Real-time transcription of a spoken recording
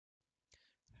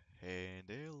And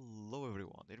hello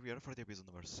everyone, here we are for the episode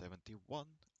number 71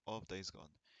 of Days Gone.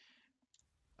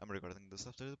 I'm recording this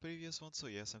after the previous one, so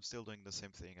yes, I'm still doing the same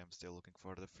thing. I'm still looking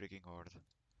for the freaking Horde.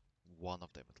 One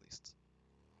of them at least.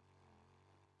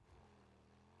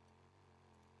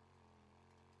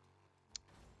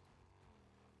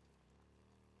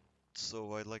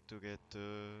 So I'd like to get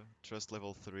trust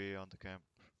level 3 on the camp.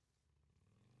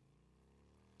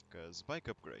 Because bike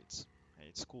upgrades.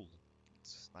 It's cool.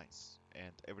 It's nice.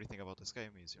 And everything about this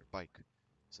game is your bike.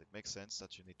 So it makes sense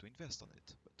that you need to invest on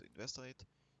it. But to invest on it,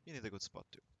 you need a good spot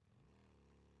too.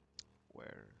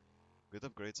 Where good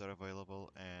upgrades are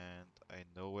available, and I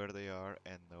know where they are,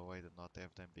 and no, I do not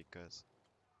have them because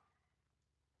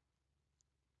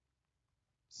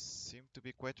seem to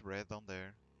be quite red on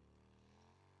there.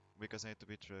 Because I need to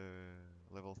be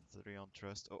level 3 on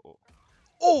trust. Oh,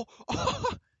 oh!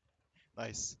 Oh!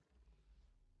 Nice.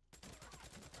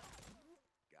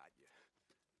 Got you.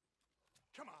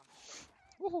 Come on.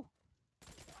 Woohoo!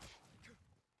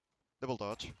 Double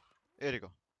dodge. There you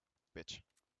go, bitch.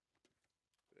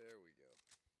 There we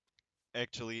go.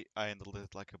 Actually, I handled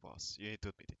it like a boss. You need to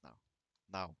admit it now.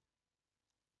 Now.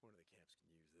 One of the camps can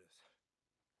use this.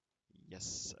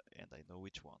 Yes, and I know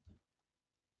which one.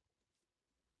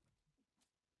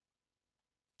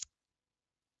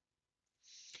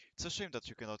 It's a shame that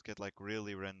you cannot get like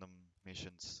really random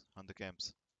missions on the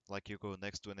camps. Like you go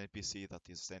next to an NPC that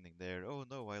is standing there. Oh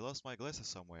no, I lost my glasses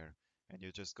somewhere. And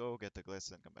you just go get the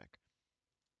glasses and come back.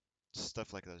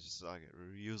 Stuff like that, just like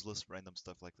useless random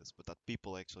stuff like this, but that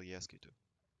people actually ask you to.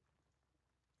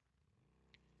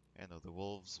 I know the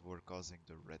wolves were causing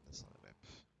the redness on the map.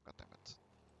 God damn it.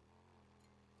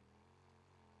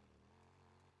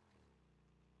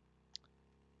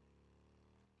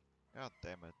 God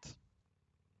damn it.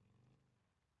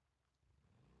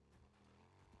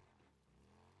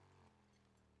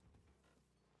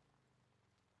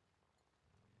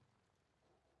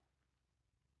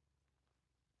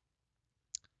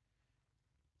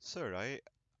 Sir, I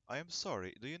am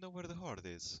sorry. Do you know where the Horde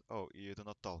is? Oh, you do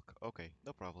not talk. Okay,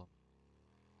 no problem.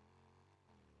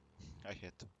 I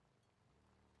had to.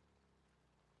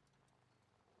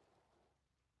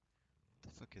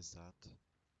 The fuck is that?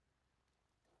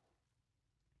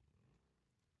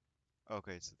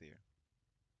 Okay, it's a deer.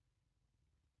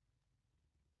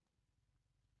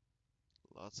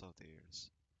 Lots of deers.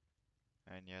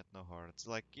 And yet no Hordes.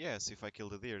 Like, yes, if I kill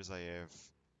the deers I have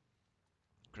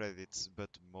credits, but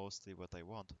mostly what I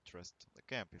want, trust the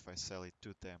camp if I sell it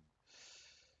to them.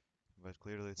 But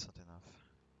clearly it's not enough.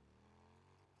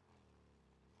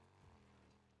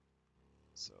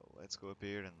 So let's go up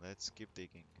here and let's keep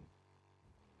digging.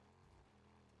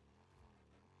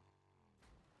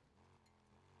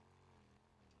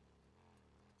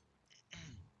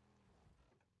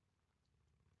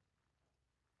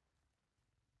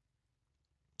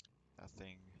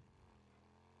 Nothing.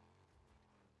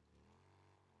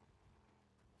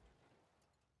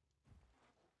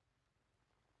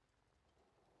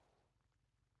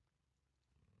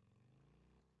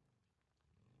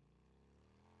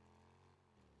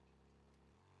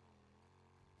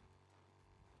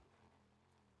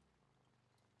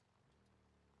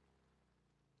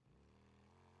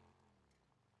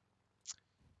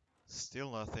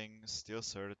 Still nothing, still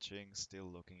searching, still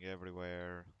looking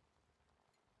everywhere.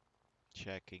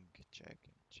 Checking, checking,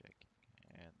 checking,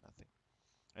 and nothing.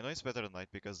 I know it's better at night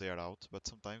because they are out, but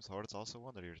sometimes hordes also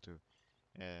wander here too.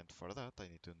 And for that I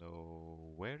need to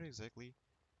know where exactly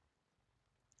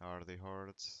are the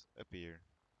hordes appear.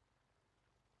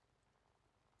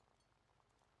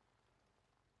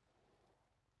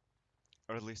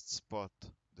 Or at least spot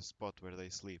the spot where they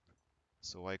sleep.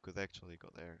 So I could actually go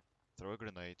there, throw a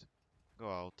grenade,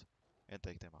 go out, and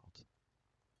take them out.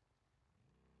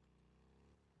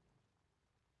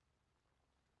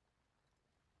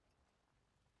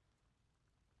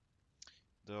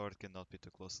 The horde cannot be too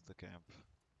close to the camp,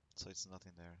 so it's not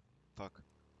in there. Fuck.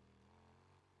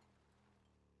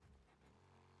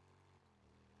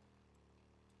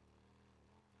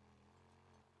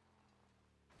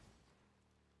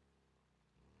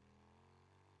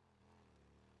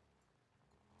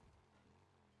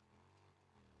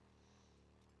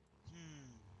 Hmm.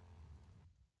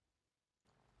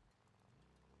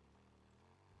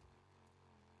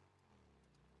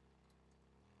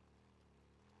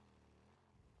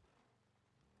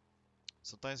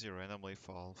 Sometimes you randomly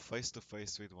fall face to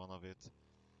face with one of it,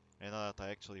 and now that I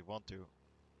actually want to,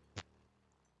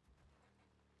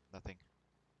 nothing.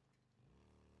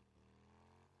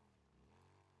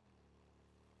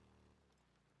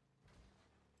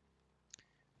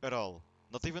 At all.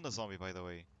 Not even a zombie, by the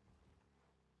way.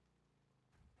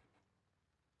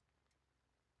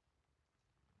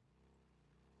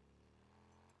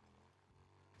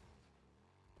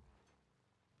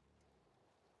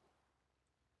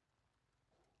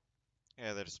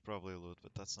 Yeah, there's probably loot,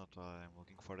 but that's not what I'm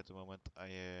looking for at the moment. I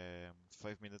am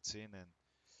 5 minutes in and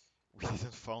we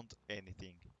didn't found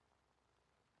anything.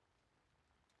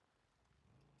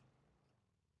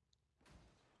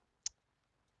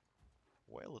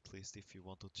 Well, at least if you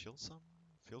want to chill some,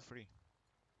 feel free.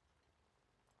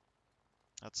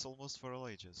 That's almost for all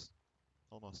ages.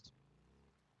 Almost.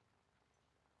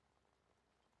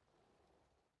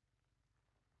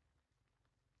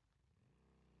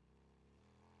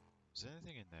 Is there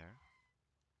anything in there?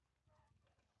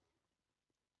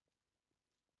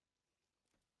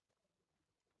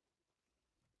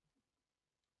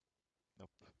 Nope.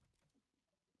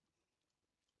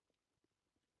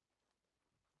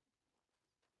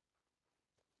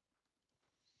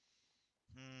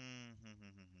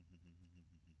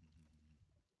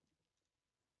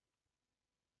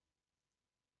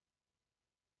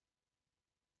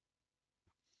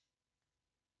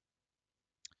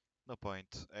 No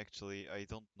point. Actually, I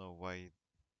don't know why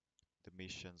the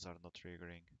missions are not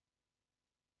triggering.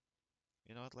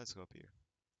 You know what? Let's go up here.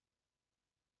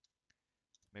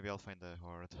 Maybe I'll find a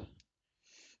horde.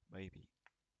 Maybe.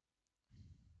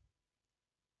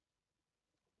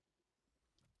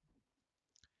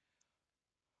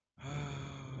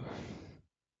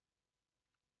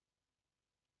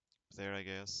 There, I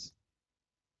guess.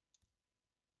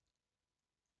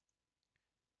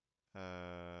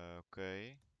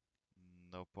 Okay.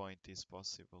 No point is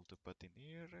possible to put in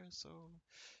here, so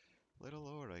little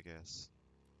lower, I guess.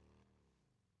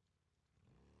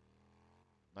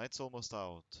 Night's almost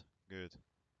out. Good.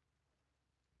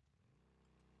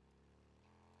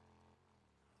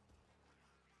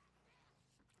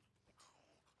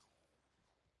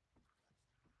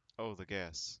 Oh, the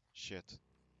gas. Shit.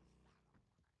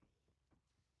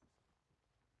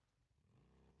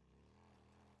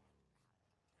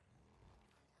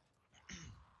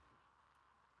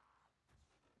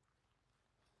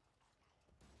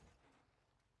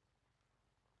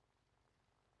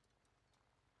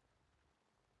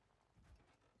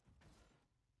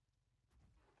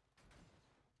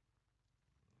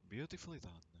 Beautifully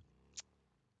done.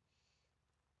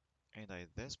 And I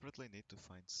desperately need to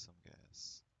find some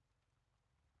gas.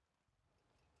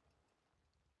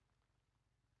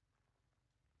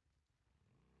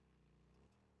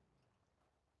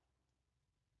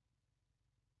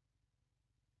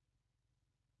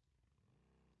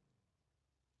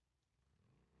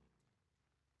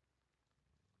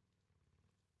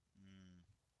 Mm.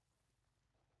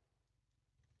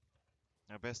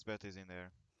 My best bet is in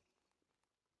there.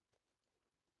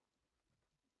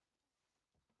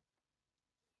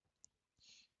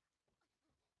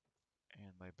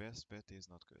 And my best bet is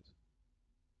not good.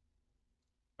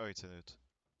 Oh, it's a newt.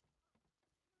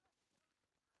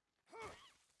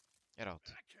 Get out.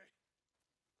 Okay.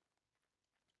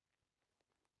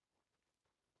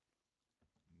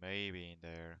 Maybe in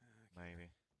there. Okay. Maybe.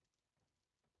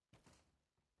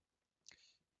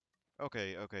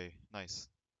 Okay, okay. Nice.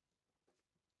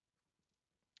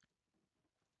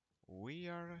 We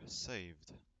are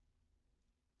saved.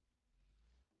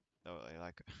 Oh, I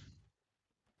like.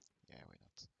 Yeah, why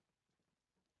not?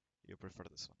 You prefer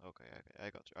this one. Okay, okay. I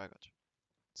got you. I got you.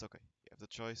 It's okay. You have the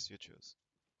choice. You choose.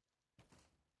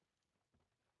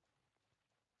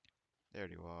 There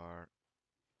you are.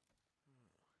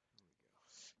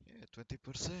 Here we go. Yeah,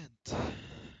 20%.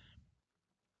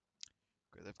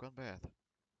 Could have gone bad.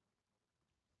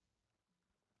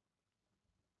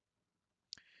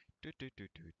 Do, do, do,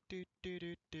 do, do, do,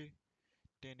 do, do.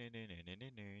 That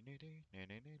should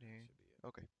be it.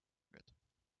 Okay, good.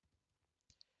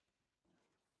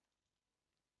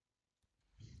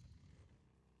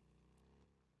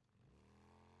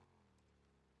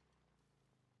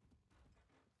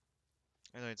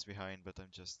 I know it's behind, but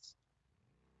I'm just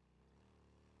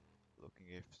looking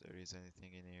if there is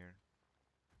anything in here.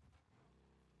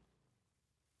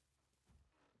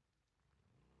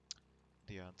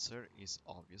 The answer is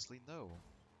obviously no.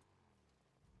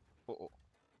 Oh, oh,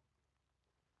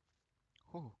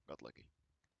 oh, got lucky.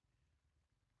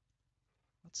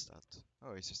 What's that?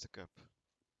 Oh, it's just a cup.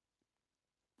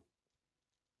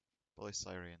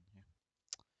 Polystyrene,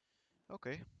 yeah.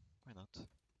 Okay, why not?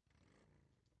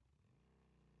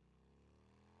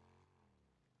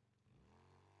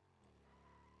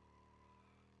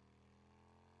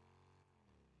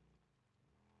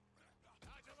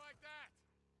 How'd you like that?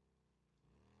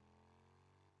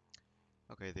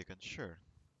 Okay, they can sure.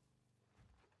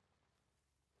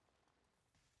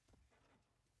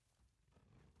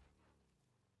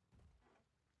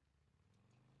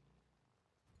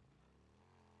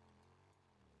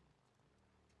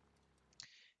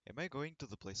 Am I going to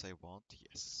the place I want?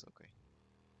 Yes, okay.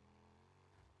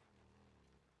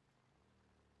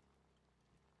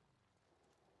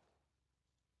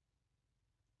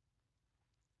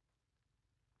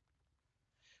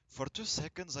 For 2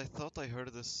 seconds, I thought I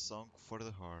heard this song for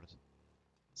the Horde.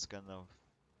 It's kind of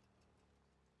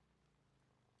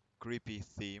creepy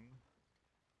theme.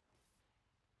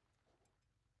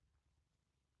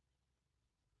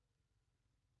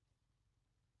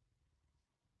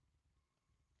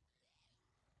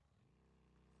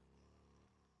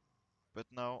 But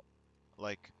now,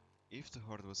 like, if the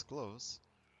Horde was close,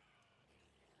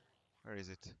 where is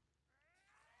it?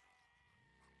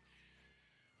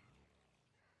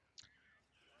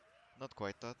 Not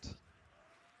quite that.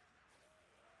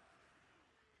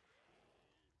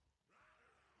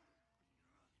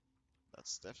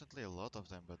 That's definitely a lot of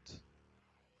them, but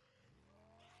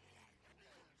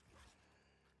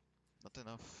not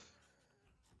enough.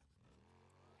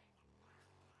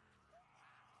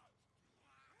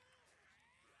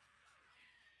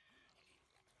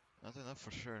 Not enough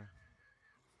for sure.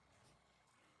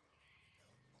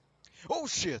 Oh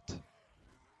shit!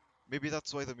 Maybe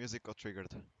that's why the music got triggered.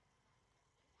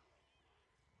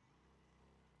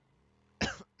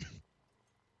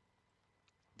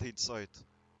 The inside.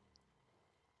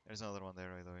 There's another one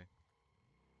there, by the way.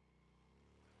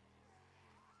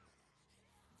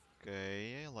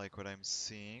 Okay, I like what I'm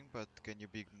seeing, but can you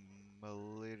be a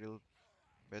little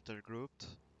better grouped?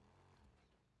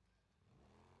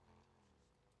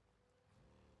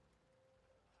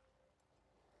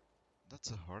 That's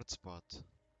a hard spot.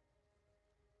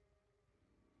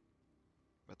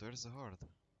 But where's the horde?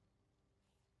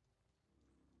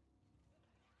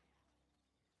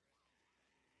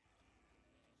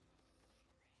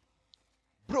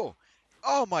 Bro!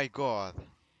 Oh my god!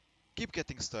 Keep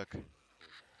getting stuck. Field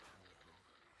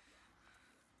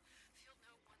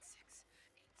note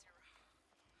 1680.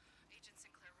 Agent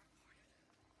Sinclair reported.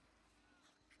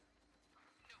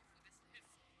 Know who this is.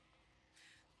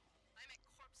 I'm at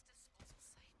Corpse Disposal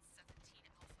Site 17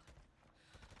 Alpha.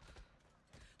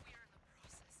 We are in the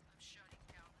process of shutting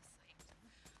down the site.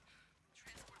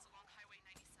 Transports along Highway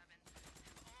 97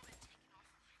 have all been taken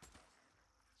offline.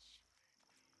 Shit.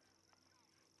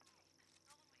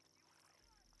 What am I doing?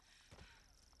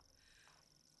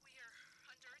 We are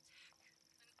under attack.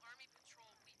 An army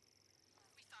patrol.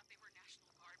 We thought they were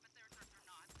National Guard, but they're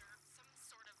not. They're some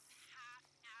sort of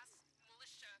half-ass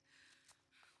militia.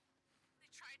 They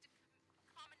tried to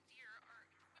commandeer our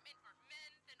equipment, our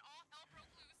men, then all hell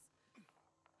broke loose.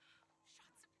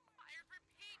 Shots have been fired.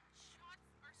 Repeat, shots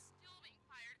are still being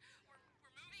fired. We're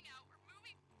moving out. We're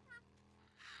moving. We're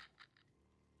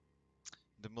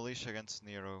The militia against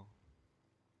Nero.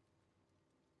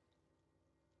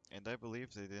 And I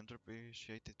believe they didn't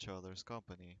appreciate each other's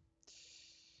company.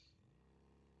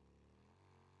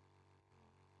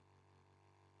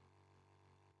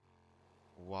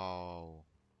 Wow.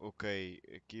 Okay,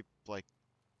 keep like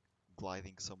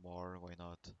gliding some more, why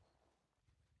not?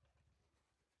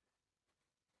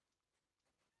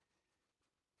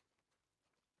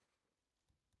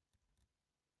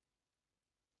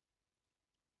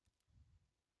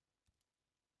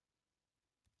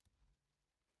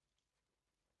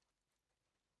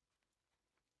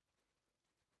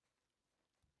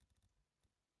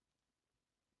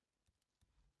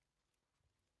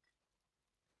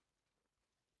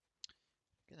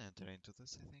 Can enter into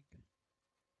this, I think.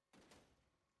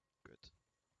 Good.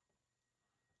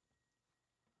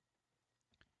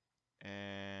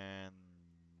 And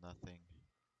nothing.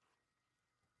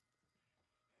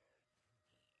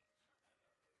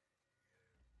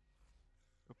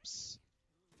 Oops.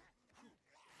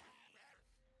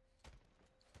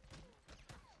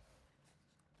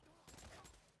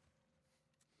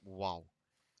 Wow.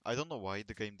 I don't know why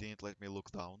the game didn't let me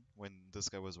look down when this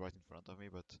guy was right in front of me,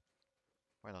 but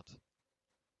why not?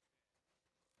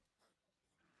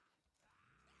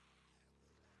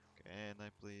 Can I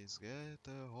please get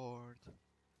a horde?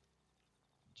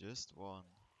 Just one.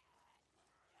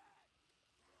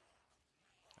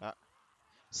 Ah,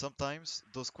 sometimes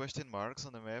those question marks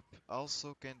on the map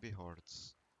also can be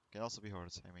hordes. Can also be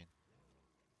hordes, I mean.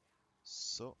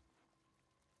 So,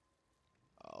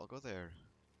 I'll go there.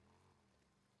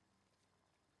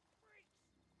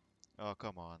 Oh,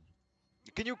 come on.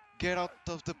 Can you get out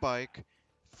of the bike?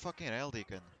 Fucking hell,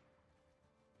 Deacon.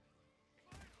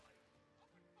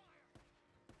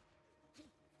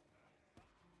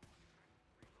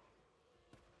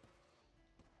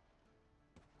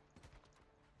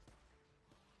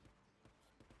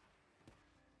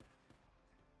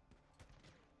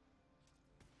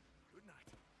 Good night.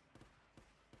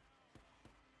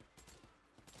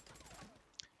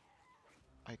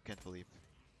 I can't believe.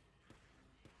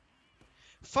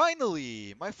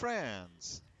 Finally, my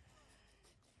friends!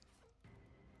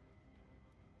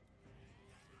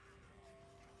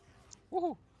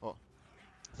 Woohoo! Oh,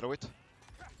 Throw it.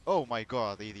 Oh my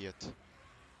god, idiot.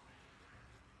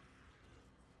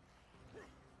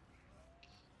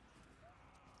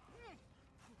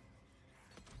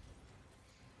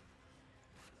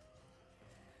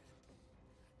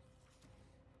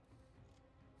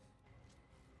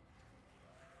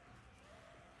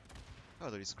 Oh,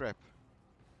 there is scrap.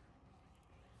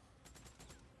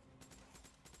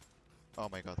 Oh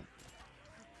my god.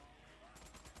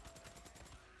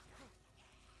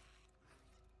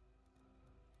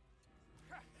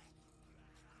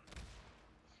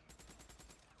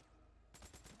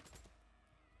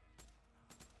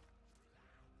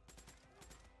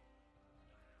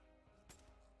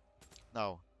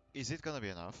 Now, is it gonna be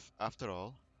enough after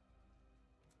all?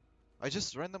 I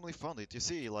just randomly found it. You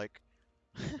see, like,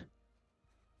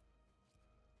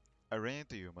 I ran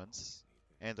into humans,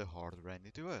 and the Horde ran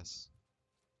into us.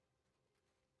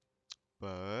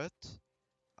 But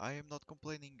I am not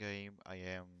complaining, game. I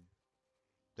am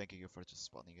thanking you for just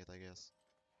spawning it, I guess.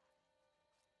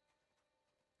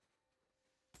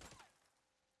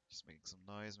 Just making some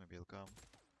noise, maybe it'll come.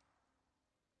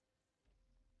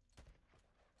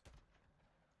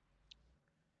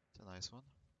 It's a nice one.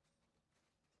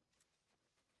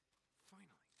 Finally,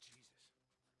 Jesus.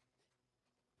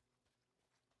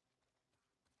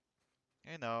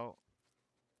 And now,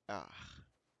 ah,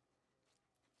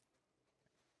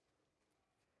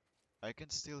 I can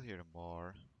still hear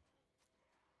more.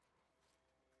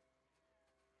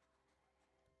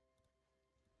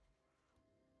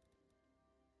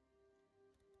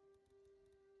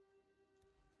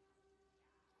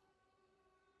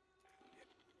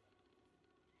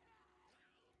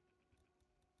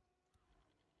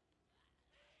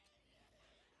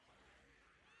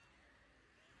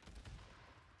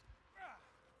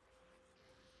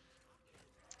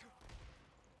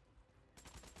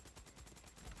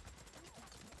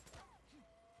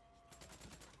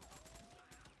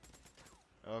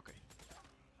 Okay.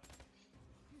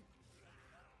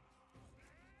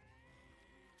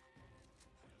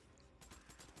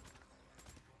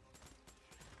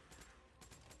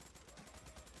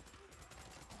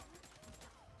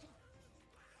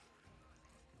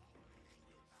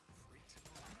 Freaks.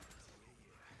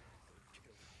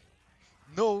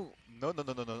 No, no, no,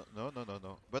 no, no, no, no, no, no,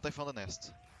 no. But I found a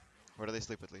nest. Where do they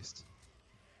sleep at least?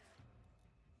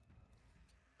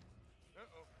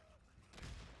 Uh-oh.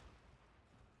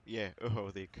 Yeah,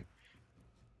 oh, Dick.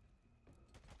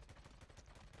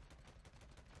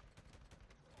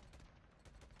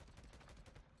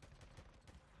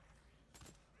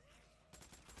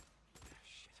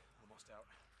 Shit, almost out.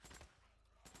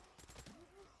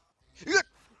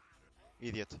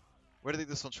 Idiot. Where did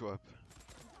this one show up?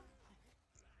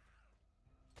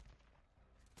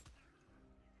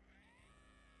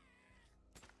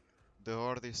 The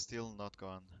Horde is still not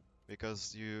gone.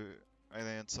 Because I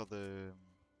then saw the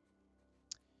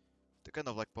kind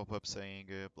of like pop-up saying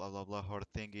blah blah blah Horde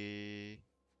thingy.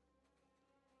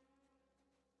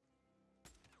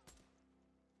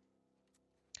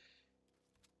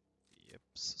 Yep,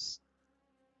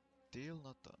 still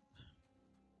not done.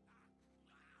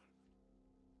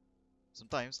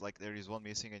 Sometimes, like, there is one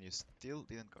missing and you still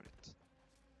didn't got it.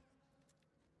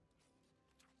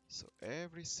 So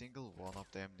every single one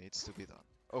of them needs to be done.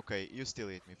 Okay, you still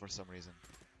hit me for some reason.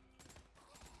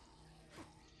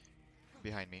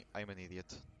 Behind me, I'm an idiot.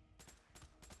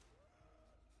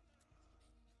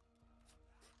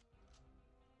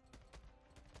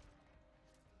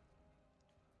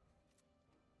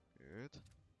 Good.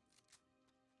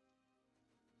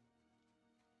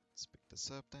 Let's pick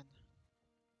this up then.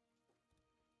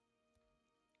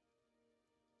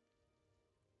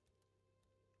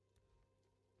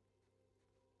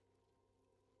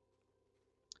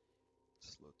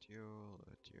 Just load you,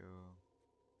 load you.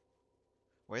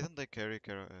 Why don't they carry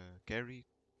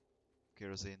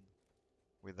kerosene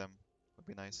with them? Would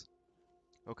be nice.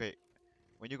 Okay,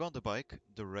 when you go on the bike,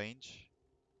 the range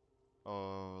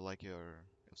or like your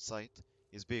sight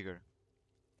is bigger.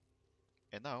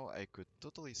 And now I could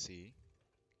totally see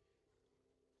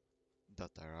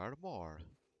that there are more.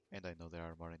 And I know there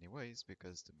are more anyways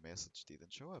because the message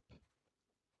didn't show up.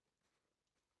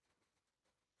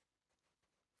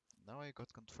 Now I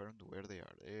got confirmed where they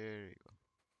are. There you go.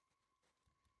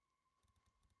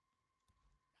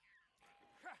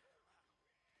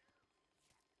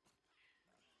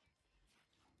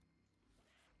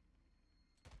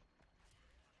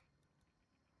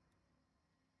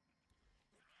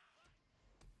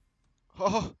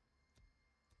 Oh!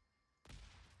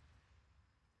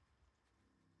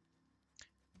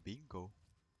 Bingo.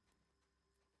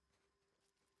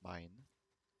 Mine.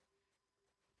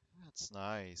 That's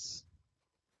nice.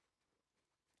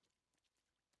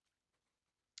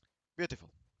 Beautiful.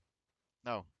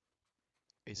 Now,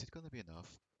 is it gonna be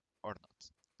enough or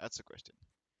not? That's the question.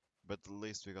 But at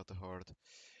least we got the Horde.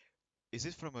 Is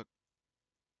it from a...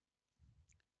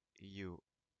 You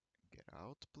get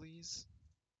out, please?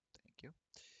 Thank you.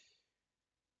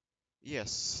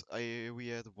 Yes, we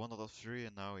had 1 out of 3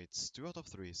 and now it's 2 out of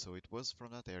 3, so it was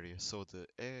from that area. So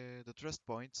the trust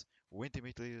points went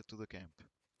immediately to the camp.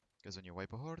 Because when you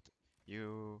wipe a horde,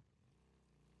 you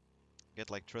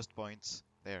get like trust points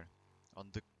there on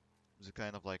the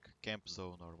kind of like camp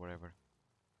zone or whatever.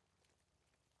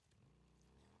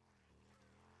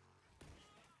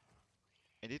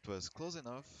 And it was close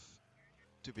enough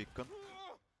to be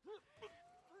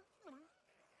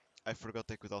I forgot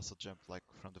they could also jump like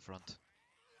from the front.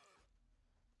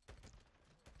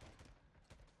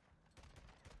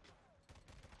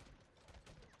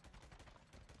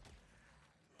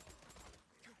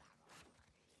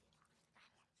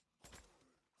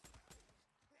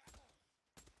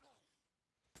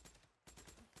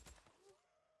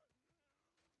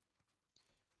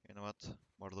 You know what?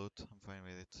 More loot, I'm fine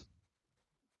with it.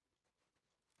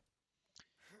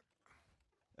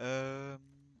 Um,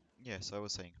 yes, I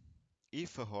was saying,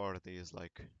 if a horde is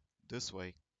like this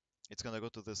way, it's gonna go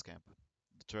to this camp.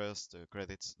 The trust, the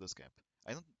credits, this camp.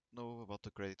 I don't know about the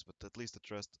credits, but at least the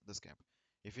trust, this camp.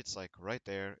 If it's like right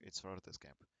there, it's for this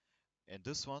camp. And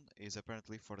this one is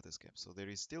apparently for this camp. So there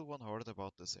is still one horde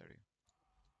about this area.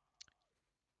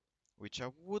 Which I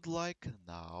would like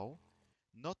now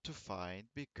not to find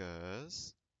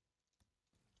because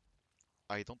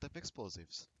I don't have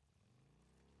explosives.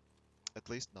 At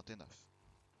least not enough.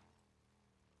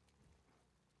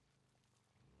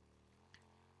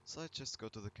 So I just go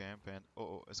to the camp and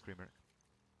oh, a screamer.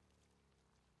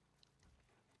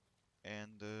 And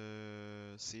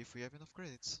see if we have enough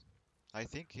credits. I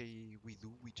think we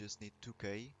do, we just need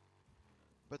 2k,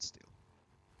 but still.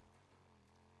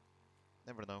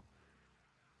 Never know.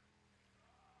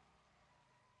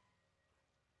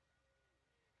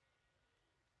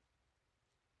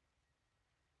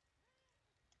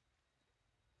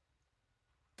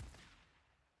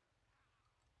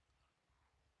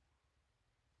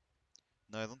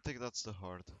 No, I don't think that's the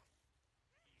horde.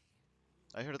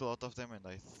 I heard a lot of them and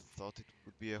I thought it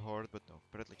would be a horde, but no,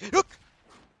 apparently. Look!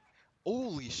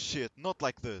 Holy shit, not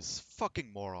like this.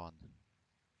 Fucking moron.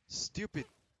 Stupid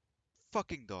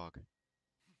fucking dog.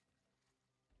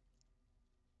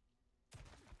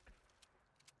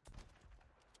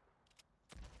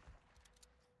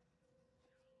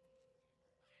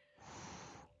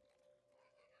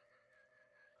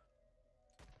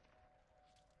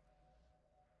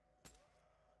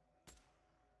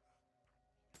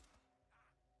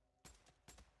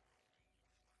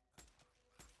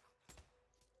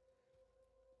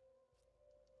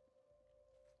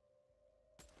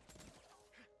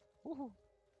 Woohoo.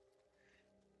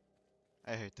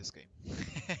 I hate this game.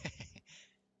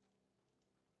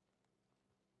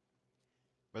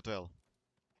 But well,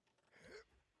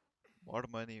 more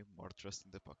money, more trust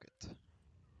in the pocket.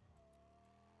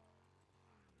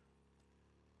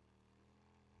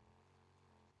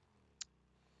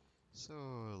 So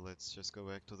let's just go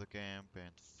back to the camp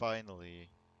and finally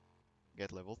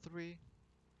get level 3.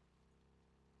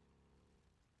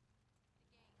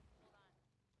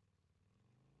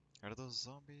 Are those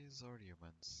zombies or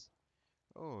humans?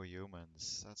 Oh,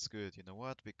 humans. That's good. You know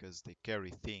what? Because they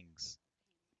carry things.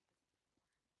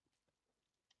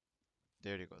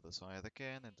 There you go. This one had a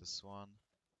can and this one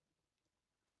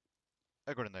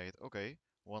a grenade. Okay.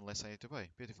 One less I need to buy.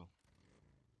 Beautiful.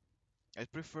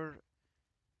 I'd prefer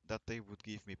that they would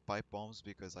give me pipe bombs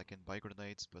because I can buy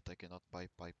grenades, but I cannot buy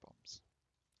pipe bombs.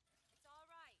 It's all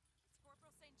right. It's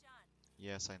Corporal St. John.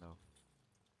 Yes, I know.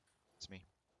 It's me.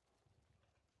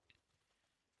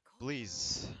 Corporal,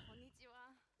 Please. konnichiwa.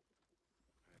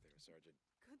 Hi there, Sergeant.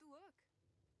 Good work.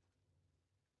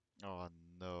 Oh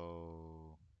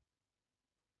no.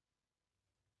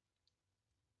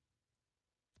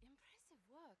 Impressive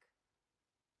work.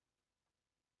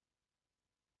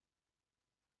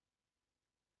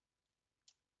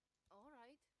 All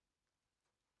right.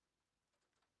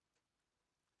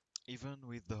 Even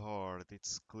with the horde,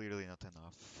 it's clearly not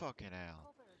enough. Fucking hell.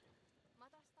 Corporal,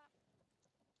 mata stop.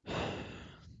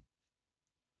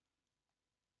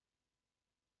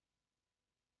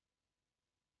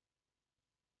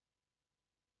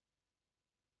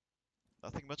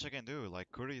 Nothing much I can do.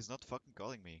 Like, Curry is not fucking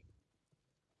calling me.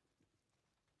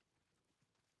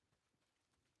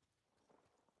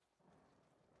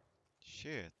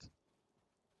 Shit.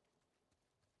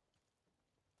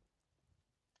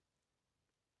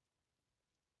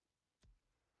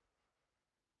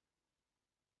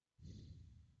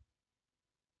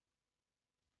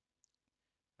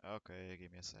 Okay,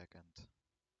 give me a second.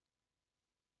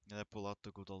 And I pull out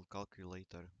the good old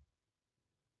calculator.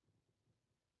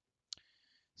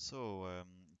 So,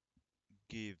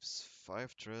 gives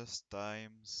 5 trust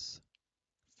times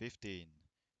 15.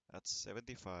 That's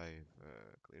 75.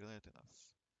 Clearly not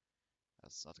enough.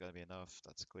 That's not gonna be enough.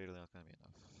 That's clearly not gonna be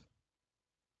enough.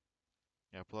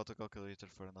 Yeah, pull out the calculator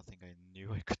for nothing. I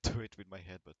knew I could do it with my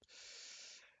head, but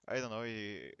I don't know.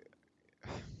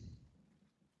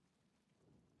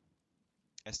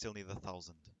 I still need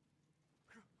 1,000.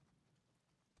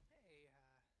 Hey,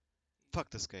 Fuck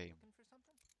this game. looking for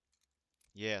something?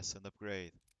 Yes, an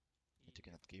upgrade. But you Yes.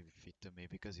 cannot give it to me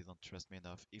because you don't trust me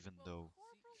enough, even Well, though.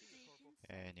 Corporal Deacon said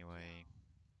Anyway, no.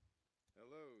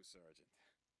 Hello, Sergeant.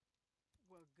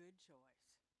 Well, good choice.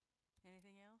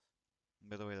 Anything else?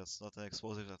 by the way, that's not an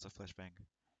explosive, that's a flashbang.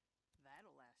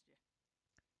 That'll last you.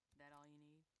 That all you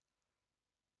need?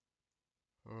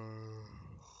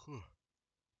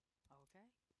 Okay.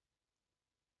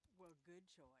 Well, good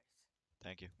choice.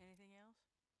 Thank you. Anything else?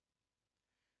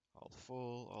 All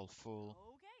full, all full.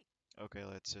 Okay. Okay,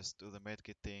 let's just do the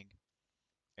medkit thing.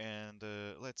 And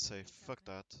let's say Need fuck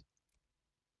something? that.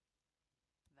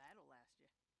 That'll last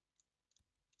you.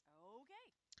 Okay.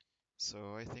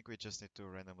 So I think we just need to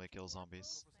randomly kill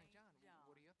zombies. Corporal St. John,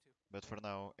 what are you up to? But for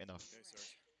now, enough. Okay,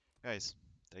 Sarge. Guys,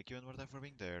 thank you and Marta for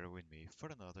being there with me for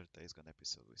another Days Gone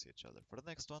episode. We see each other for the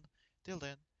next one. Till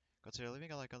then, consider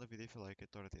leaving a like on the video if you like it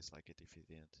or dislike it if you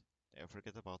didn't. Never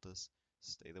forget about us.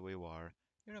 Stay the way you are.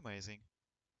 You're amazing.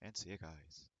 And see you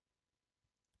guys.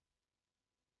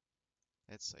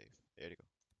 It's safe. There you go.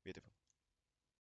 Beautiful.